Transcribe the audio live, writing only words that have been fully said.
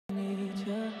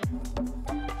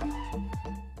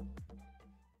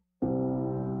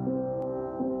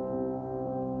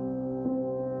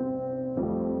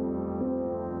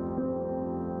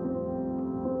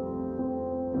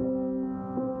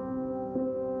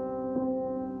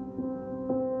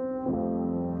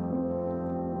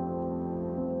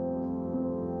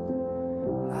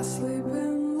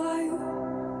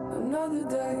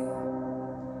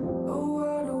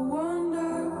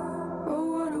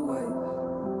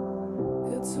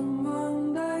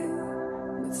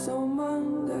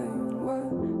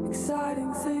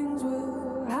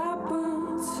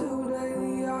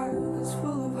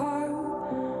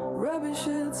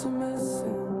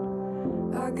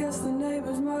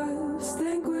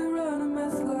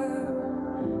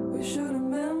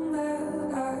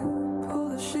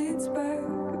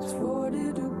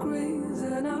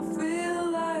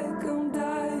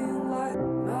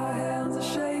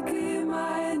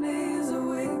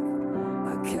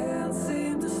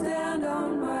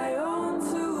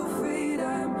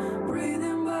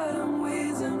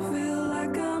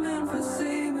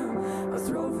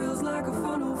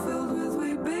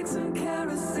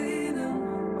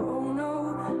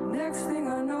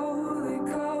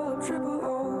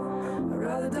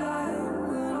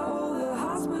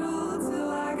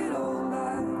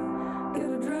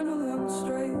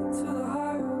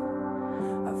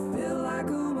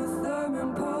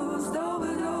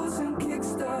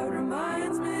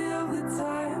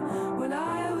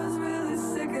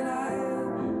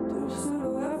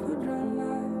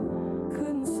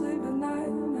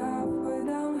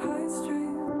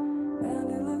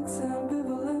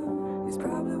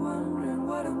probably wondering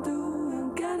what I'm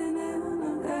doing, getting in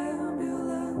an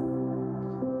ambulance.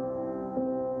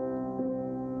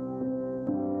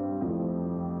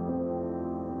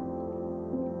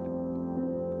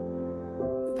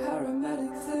 The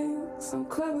paramedic thinks I'm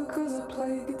clever cause I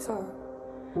play guitar.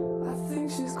 I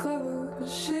think she's clever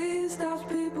cause she stops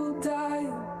people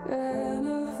dying.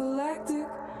 Anaphylactic,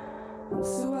 I'm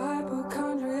so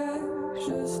hypochondriac,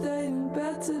 should stay in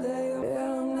bed today.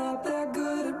 Yeah, I'm not that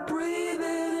good at breathing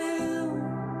in.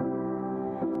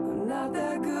 I'm not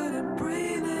that good at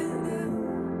breathing in.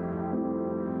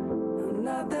 I'm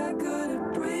not that good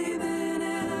at breathing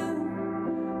in.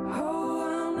 Oh,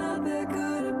 I'm not that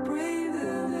good at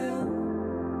breathing in.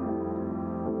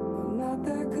 I'm not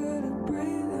that good at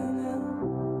breathing in.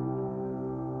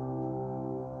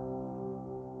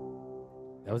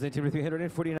 That was Intimate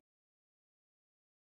 349.